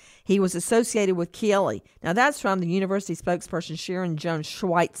campus. He was associated with Keeley. Now, that's from the university spokesperson, Sharon Jones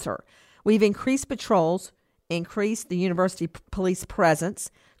Schweitzer. We've increased patrols, increased the university police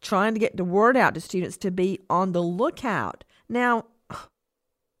presence, trying to get the word out to students to be on the lookout. Now,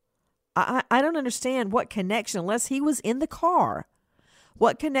 I don't understand what connection, unless he was in the car,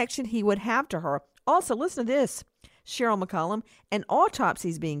 what connection he would have to her. Also, listen to this. Cheryl McCollum, an autopsy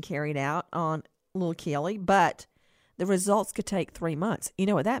is being carried out on little Keeley, but the results could take 3 months. You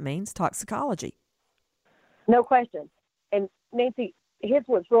know what that means? Toxicology. No question. And Nancy, here's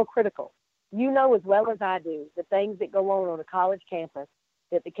what's real critical. You know as well as I do the things that go on a college campus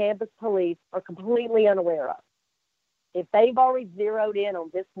that the campus police are completely unaware of. If they've already zeroed in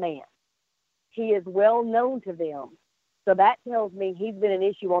on this man, he is well known to them. So that tells me he's been an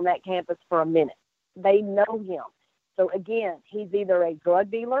issue on that campus for a minute. They know him. So again, he's either a drug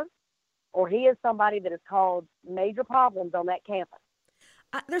dealer or he is somebody that has caused major problems on that campus.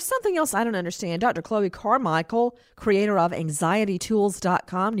 There's something else I don't understand. Dr. Chloe Carmichael, creator of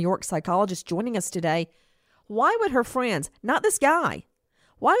AnxietyTools.com, New York psychologist, joining us today. Why would her friends, not this guy,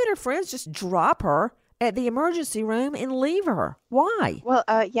 why would her friends just drop her at the emergency room and leave her? Why? Well,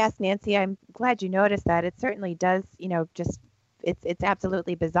 yes, Nancy, I'm glad you noticed that. It certainly does, it's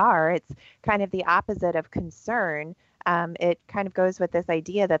absolutely bizarre. It's kind of the opposite of concern. It kind of goes with this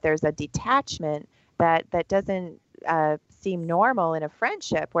idea that there's a detachment that doesn't seem normal in a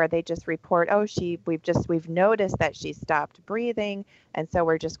friendship, where they just report, we've noticed that she stopped breathing, and so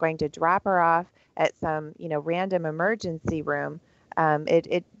we're just going to drop her off at some random emergency room.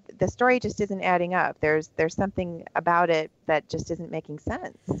 The story just isn't adding up. There's something about it that just isn't making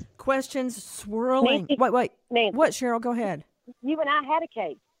sense. Questions swirling. Nancy, Wait. Nancy, What, Cheryl? Go ahead. You and I had a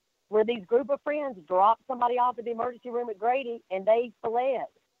case where these group of friends dropped somebody off at the emergency room at Grady and they fled.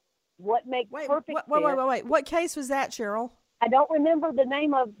 What makes perfect sense. Wait. What case was that, Cheryl? I don't remember the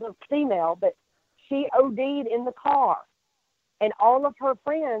name of the female, but she OD'd in the car. And all of her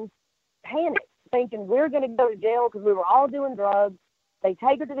friends panicked, thinking we're going to go to jail because we were all doing drugs. They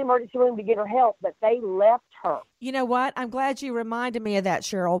take her to the emergency room to get her help, but they left her. You know what? I'm glad you reminded me of that,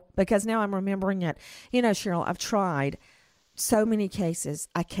 Cheryl, because now I'm remembering it. Cheryl, I've tried so many cases.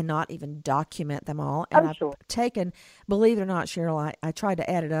 I cannot even document them all. And I've taken, believe it or not, Cheryl, I tried to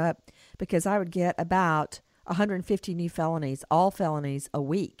add it up because I would get about 150 new felonies, all felonies, a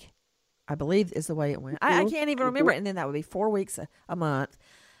week, I believe is the way it went. I can't even remember it. And then that would be 4 weeks a month,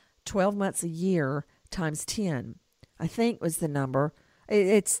 12 months a year times 10, I think was the number.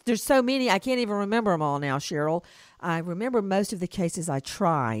 There's so many, I can't even remember them all now, Cheryl. I remember most of the cases I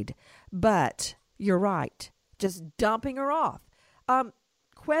tried, but you're right. Just dumping her off.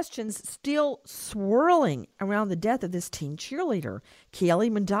 questions still swirling around the death of this teen cheerleader, Kelly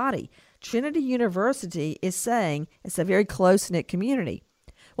Mondotti. Trinity University is saying it's a very close-knit community.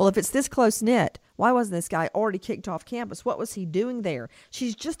 Well, if it's this close-knit, why wasn't this guy already kicked off campus? What was he doing there?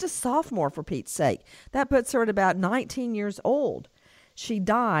 She's just a sophomore, for Pete's sake. That puts her at about 19 years old. She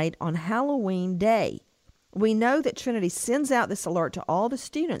died on Halloween Day. We know that Trinity sends out this alert to all the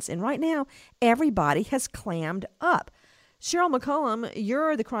students, and right now, everybody has clammed up. Cheryl McCollum,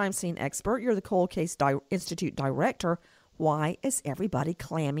 you're the crime scene expert. You're the Cold Case Institute director. Why is everybody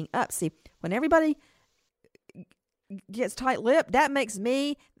clamming up? See, when everybody gets tight-lipped, that makes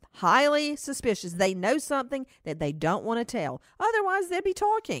me highly suspicious. They know something that they don't want to tell. Otherwise, they'd be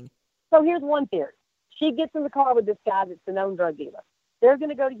talking. So here's one theory. She gets in the car with this guy that's a known drug dealer. They're going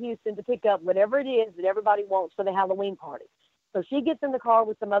to go to Houston to pick up whatever it is that everybody wants for the Halloween party. So she gets in the car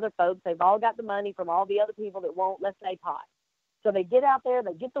with some other folks. They've all got the money from all the other people that want, let's say, pot. So they get out there,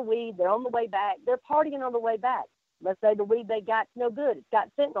 they get the weed, they're on the way back. They're partying on the way back. Let's say the weed they got's no good. It's got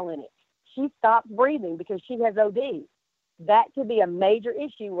fentanyl in it. She stops breathing because she has OD. That could be a major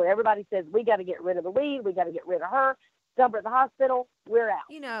issue where everybody says, we got to get rid of the weed, we got to get rid of her, dump her at the hospital, we're out.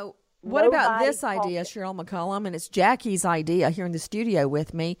 You know, what about this idea, Cheryl McCollum? And it's Jackie's idea here in the studio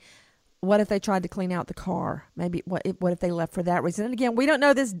with me. What if they tried to clean out the car? Maybe what if they left for that reason? And again, we don't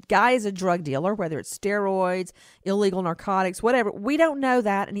know this guy is a drug dealer, whether it's steroids, illegal narcotics, whatever. We don't know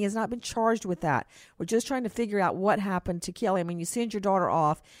that, and he has not been charged with that. We're just trying to figure out what happened to Kelly. I mean, you send your daughter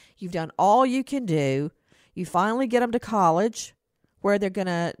off. You've done all you can do. You finally get them to college where they're going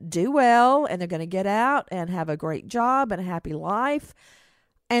to do well, and they're going to get out and have a great job and a happy life.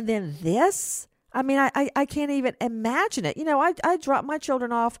 And then this, I mean, I can't even imagine it. You know, I drop my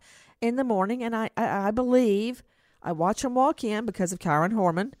children off in the morning, and I believe I watch them walk in because of Kyron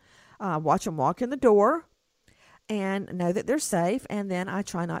Horman. Watch them walk in the door and know that they're safe, and then I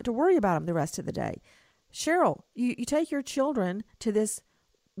try not to worry about them the rest of the day. Cheryl, you take your children to this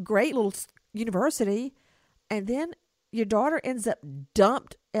great little university, and then your daughter ends up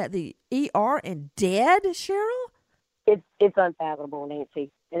dumped at the ER and dead, Cheryl? It's unfathomable,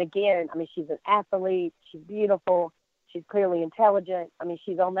 Nancy. And again, I mean, she's an athlete. She's beautiful. She's clearly intelligent. I mean,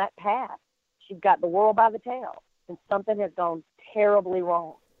 she's on that path. She's got the world by the tail. And something has gone terribly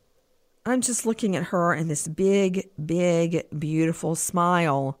wrong. I'm just looking at her and this big, big, beautiful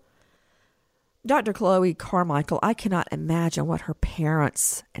smile. Dr. Chloe Carmichael, I cannot imagine what her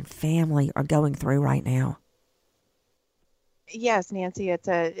parents and family are going through right now. Yes, Nancy,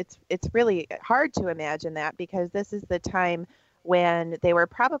 it's really hard to imagine that, because this is the time when they were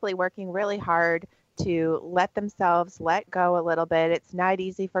probably working really hard to let themselves let go a little bit. It's not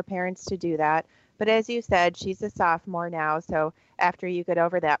easy for parents to do that. But as you said, she's a sophomore now. So after you get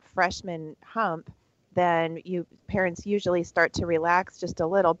over that freshman hump, then parents usually start to relax just a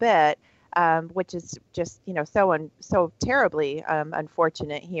little bit, which is just, so terribly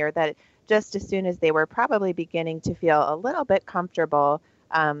unfortunate here that just as soon as they were probably beginning to feel a little bit comfortable,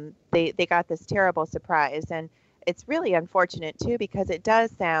 they got this terrible surprise. And it's really unfortunate, too, because it does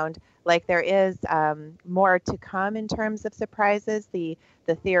sound like there is more to come in terms of surprises. The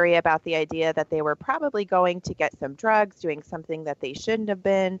theory about the idea that they were probably going to get some drugs, doing something that they shouldn't have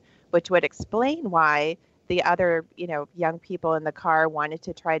been, which would explain why the other, young people in the car wanted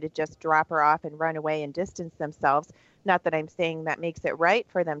to try to just drop her off and run away and distance themselves. Not that I'm saying that makes it right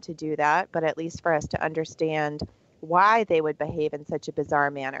for them to do that, but at least for us to understand why they would behave in such a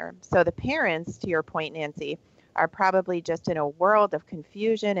bizarre manner. So the parents, to your point, Nancy, are probably just in a world of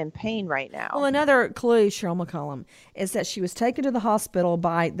confusion and pain right now. Well, another clue, Cheryl McCollum, is that she was taken to the hospital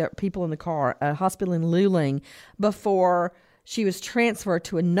by the people in the car, a hospital in Luling, before she was transferred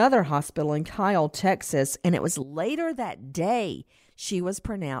to another hospital in Kyle, Texas, and it was later that day she was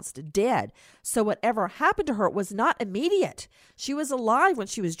pronounced dead. So whatever happened to her was not immediate. She was alive when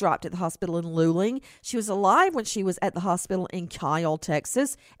she was dropped at the hospital in Luling. She was alive when she was at the hospital in Kyle,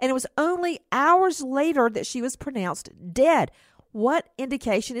 Texas. And it was only hours later that she was pronounced dead. What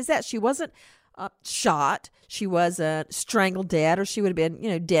indication is that? She wasn't shot. She wasn't strangled dead, or she would have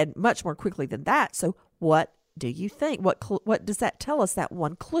been, dead much more quickly than that. So what do you think? What does that tell us, that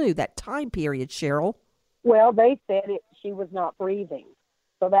one clue, that time period, Cheryl? Well, they said she was not breathing.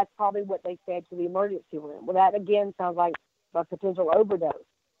 So that's probably what they said to the emergency room. Well, that, again, sounds like a potential overdose.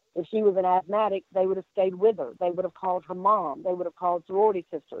 If she was an asthmatic, they would have stayed with her. They would have called her mom. They would have called sorority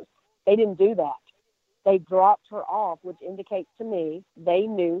sisters. They didn't do that. They dropped her off, which indicates to me they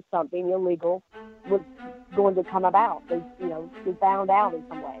knew something illegal was going to come about. They found out in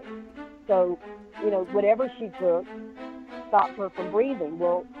some way. So, whatever she took stopped her from breathing.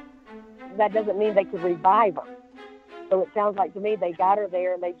 Well, that doesn't mean they could revive her. So it sounds like to me they got her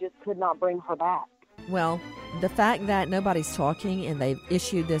there and they just could not bring her back. Well, the fact that nobody's talking and they've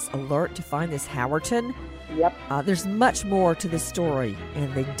issued this alert to find this Howerton, there's much more to the story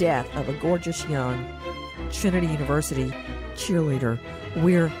and the death of a gorgeous young Trinity University cheerleader.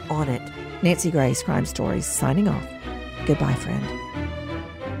 We're on it. Nancy Grace, Crime Stories, signing off. Goodbye, friend.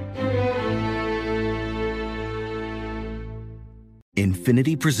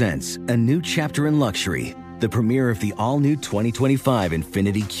 Infiniti presents a new chapter in luxury, the premiere of the all-new 2025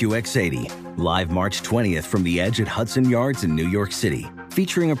 Infiniti QX80, live March 20th from the Edge at Hudson Yards in New York City,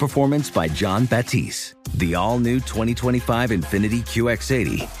 featuring a performance by John Batiste. The all-new 2025 Infiniti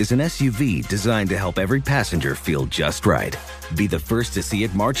QX80 is an SUV designed to help every passenger feel just right. Be the first to see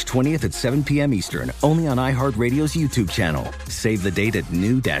it March 20th at 7 p.m. Eastern, only on iHeartRadio's YouTube channel. Save the date at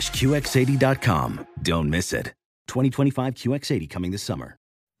new-QX80.com. Don't miss it. 2025 QX80 coming this summer.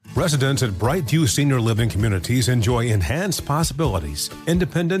 Residents at Brightview Senior Living Communities enjoy enhanced possibilities,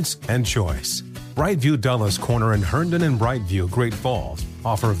 independence, and choice. Brightview Dulles Corner in Herndon and Brightview, Great Falls,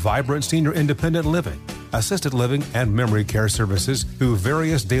 offer vibrant senior independent living, assisted living, and memory care services through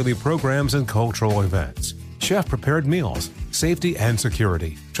various daily programs and cultural events. Chef-prepared meals, safety and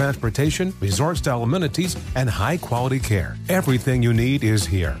security, transportation, resort-style amenities, and high-quality care. Everything you need is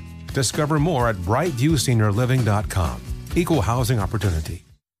here. Discover more at brightviewseniorliving.com. Equal housing opportunity.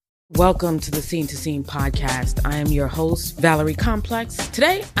 Welcome to the Scene to Scene podcast. I am your host, Valerie Complex.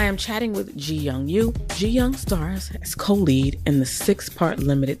 Today, I am chatting with Ji Young Yoo. Ji Young stars as co-lead in the 6-part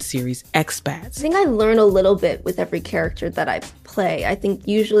limited series Expats. I think I learn a little bit with every character that I play. I think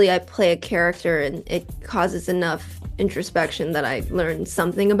usually I play a character and it causes enough introspection that I learn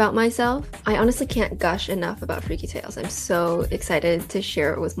something about myself. I honestly can't gush enough about Freaky Tales. I'm so excited to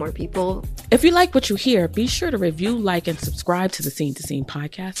share it with more people. If you like what you hear, be sure to review, like, and subscribe to the Scene to Scene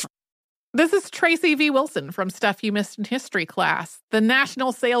podcast. This is Tracy V. Wilson from Stuff You Missed in History class. The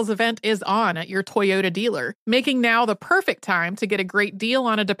national sales event is on at your Toyota dealer, making now the perfect time to get a great deal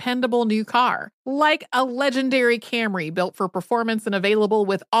on a dependable new car. Like a legendary Camry built for performance and available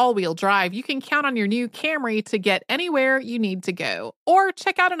with all-wheel drive, you can count on your new Camry to get anywhere you need to go. Or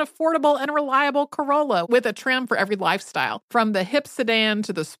check out an affordable and reliable Corolla with a trim for every lifestyle. From the hip sedan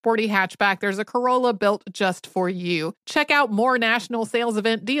to the sporty hatchback, there's a Corolla built just for you. Check out more national sales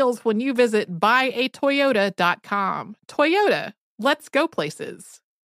event deals when you visit buyatoyota.com. Toyota, let's go places.